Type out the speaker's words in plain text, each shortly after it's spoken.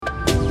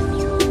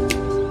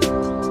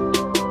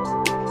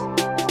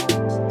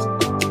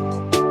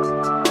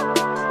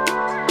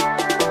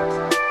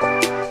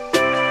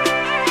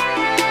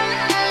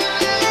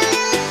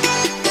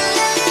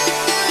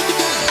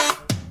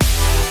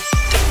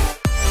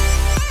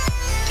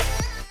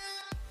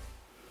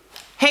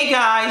Hey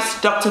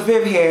guys, Dr.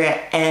 Viv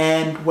here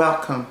and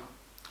welcome.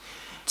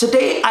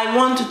 Today I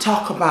want to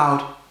talk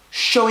about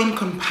showing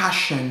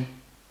compassion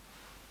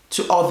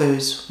to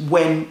others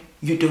when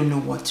you don't know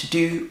what to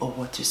do or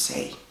what to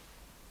say.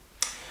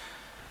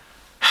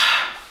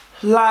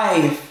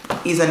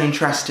 Life is an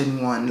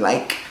interesting one,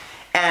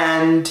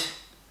 and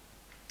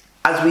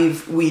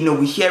as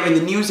we hear in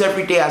the news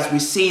every day, as we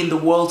see in the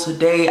world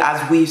today,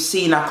 as we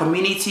see in our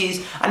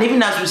communities, and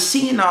even as we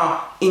see in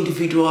our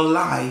individual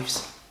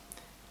lives,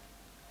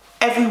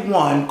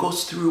 everyone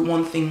goes through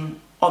one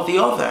thing or the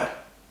other.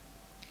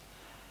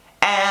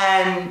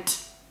 And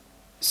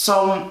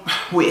some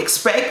we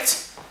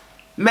expect,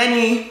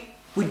 many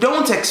we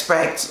don't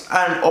expect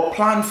or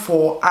plan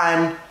for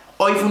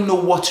or even know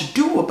what to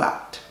do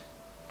about.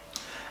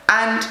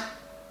 And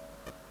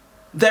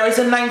there is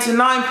a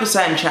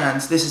 99%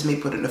 chance, this is me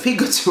putting a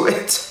figure to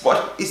it,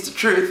 but it's the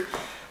truth,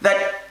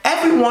 that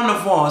every one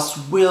of us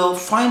will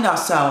find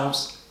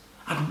ourselves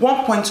at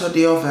one point or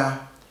the other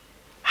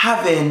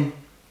having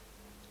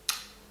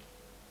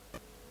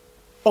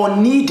or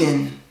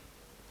needing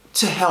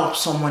to help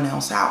someone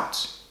else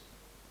out.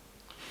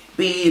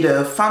 Be it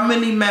a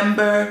family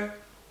member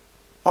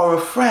or a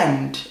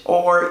friend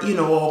or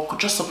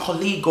just a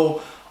colleague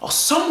or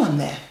someone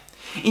there.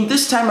 In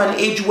this time and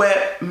age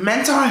where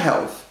mental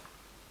health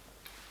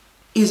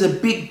is a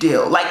big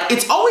deal.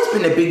 It's always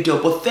been a big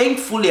deal, but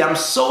thankfully, I'm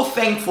so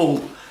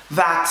thankful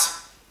that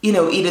it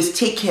is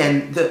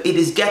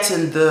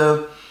getting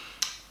the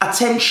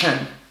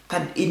attention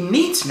that it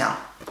needs now,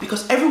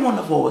 because every one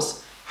of us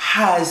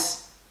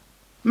has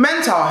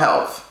mental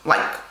health.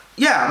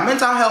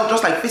 Mental health,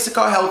 just like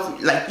physical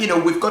health,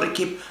 we've got to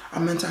keep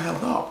our mental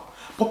health up.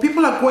 But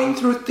people are going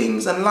through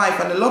things in life,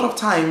 and a lot of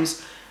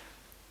times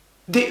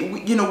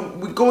we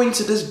go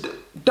into this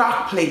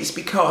dark place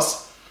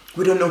because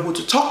we don't know who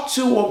to talk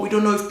to, or we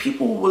don't know if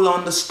people will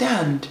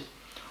understand.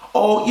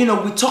 Or,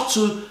 we talk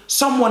to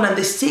someone and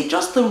they say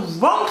just the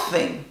wrong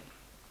thing,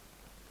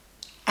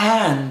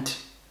 and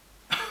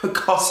it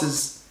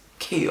causes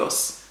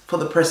chaos for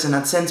the person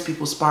and sends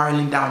people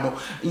spiraling down. Or,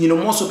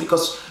 more so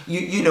because,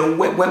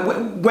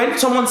 when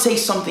someone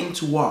says something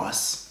to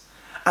us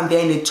and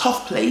they're in a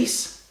tough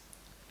place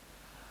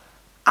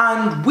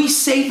and we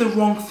say the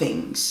wrong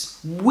things,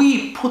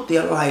 we put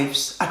their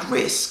lives at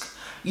risk,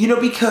 and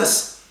we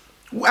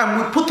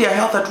put their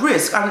health at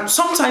risk. And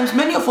sometimes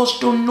many of us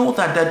don't know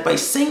that by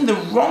saying the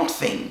wrong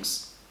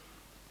things,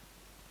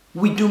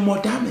 we do more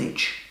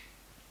damage.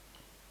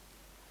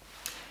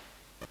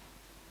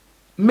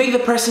 Make the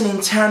person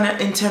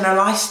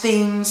internalize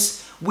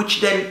things, which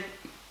then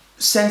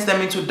sends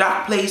them into a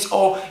dark place,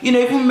 or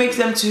even makes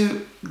them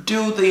to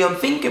do the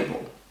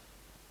unthinkable.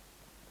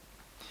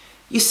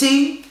 You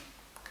see,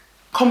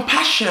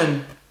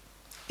 compassion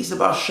is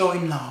about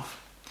showing love.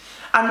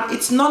 And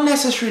it's not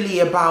necessarily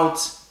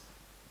about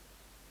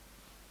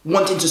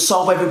wanting to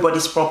solve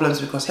everybody's problems,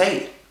 because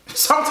hey,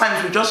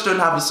 sometimes we just don't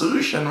have a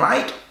solution,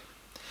 right?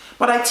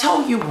 But I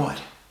tell you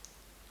what,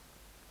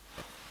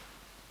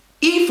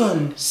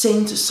 even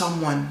saying to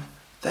someone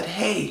that,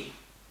 hey,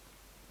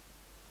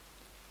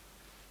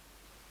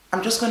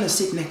 I'm just going to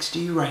sit next to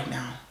you right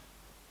now,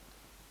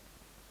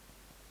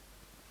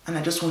 and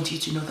I just want you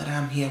to know that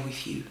I'm here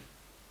with you,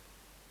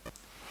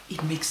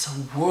 it makes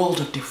a world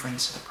of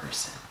difference to the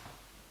person.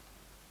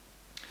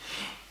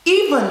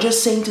 Even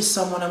just saying to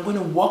someone, I'm going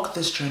to walk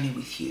this journey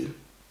with you,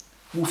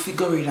 we'll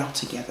figure it out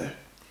together,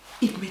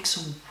 it makes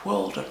a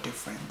world of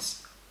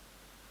difference.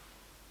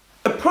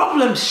 A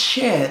problem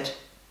shared,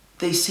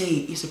 they say,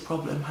 is a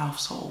problem half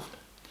solved.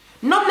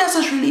 Not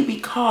necessarily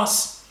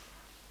because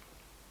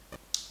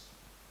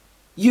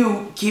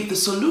you give the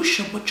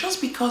solution, but just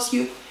because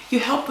you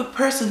help the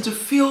person to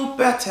feel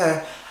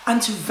better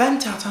and to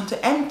vent out and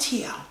to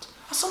empty out.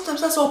 And sometimes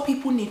that's all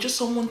people need, just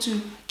someone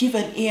to give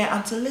an ear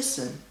and to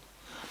listen.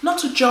 Not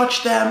to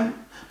judge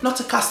them, not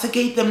to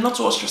castigate them, not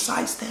to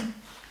ostracize them,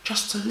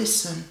 just to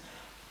listen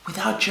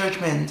without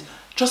judgment,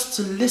 just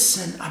to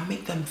listen and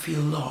make them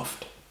feel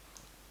loved.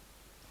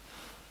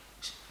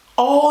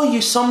 All you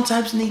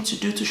sometimes need to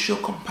do to show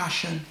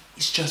compassion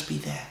is just be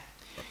there.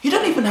 You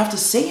don't even have to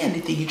say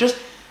anything. You just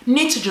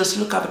need to just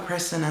look at the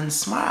person and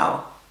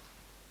smile.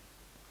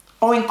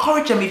 Or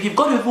encourage them. If you've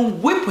got to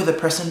even weep with the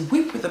person,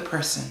 weep with the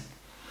person.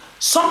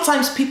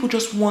 Sometimes people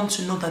just want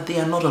to know that they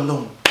are not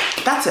alone.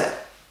 That's it.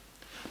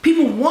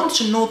 People want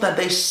to know that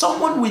there's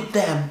someone with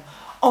them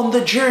on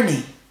the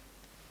journey.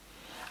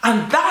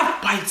 And that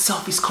by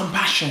itself is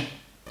compassion.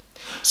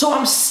 So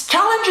I'm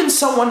challenging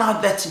someone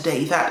out there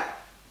today that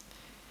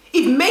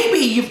if maybe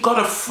you've got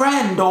a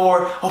friend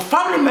or a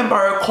family member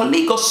or a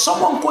colleague or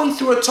someone going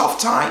through a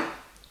tough time,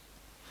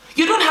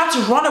 you don't have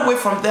to run away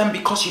from them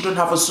because you don't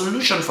have a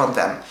solution from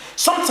them.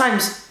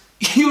 Sometimes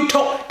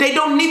they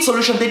don't need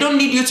solution. They don't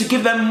need you to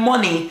give them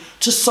money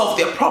to solve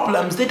their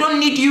problems. They don't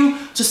need you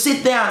to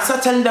sit there and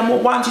start telling them, oh,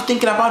 why aren't you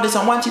thinking about this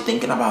and why aren't you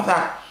thinking about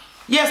that?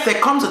 Yes,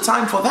 there comes a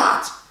time for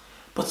that.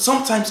 But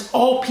sometimes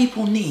all they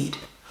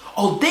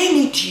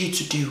need you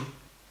to do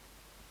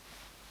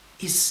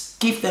is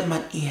give them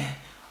an ear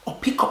or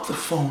pick up the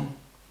phone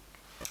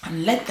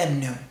and let them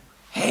know,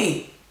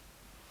 hey,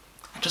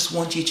 I just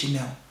want you to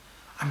know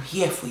I'm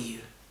here for you.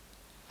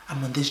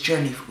 I'm on this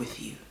journey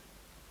with you.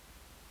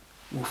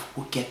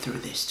 We'll get through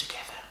this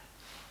together.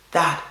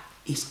 That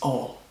is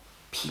all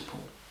people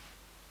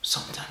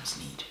sometimes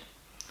need.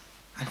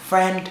 And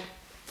friend,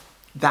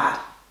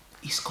 that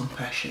is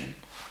compassion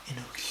in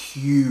a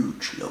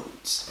huge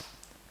loads.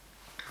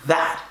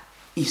 That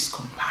is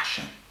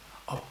compassion,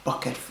 a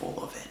bucket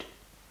full of it.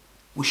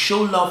 We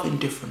show love in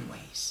different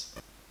ways.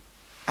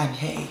 And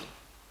hey,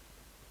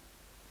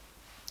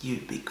 you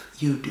do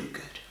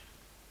good.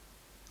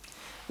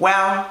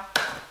 Well,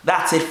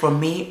 that's it from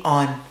me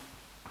on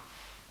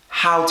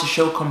how to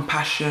show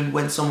compassion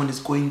when someone is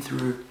going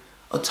through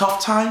a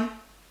tough time.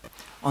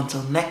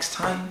 Until next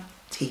time,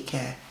 take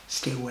care,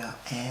 stay well,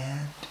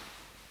 and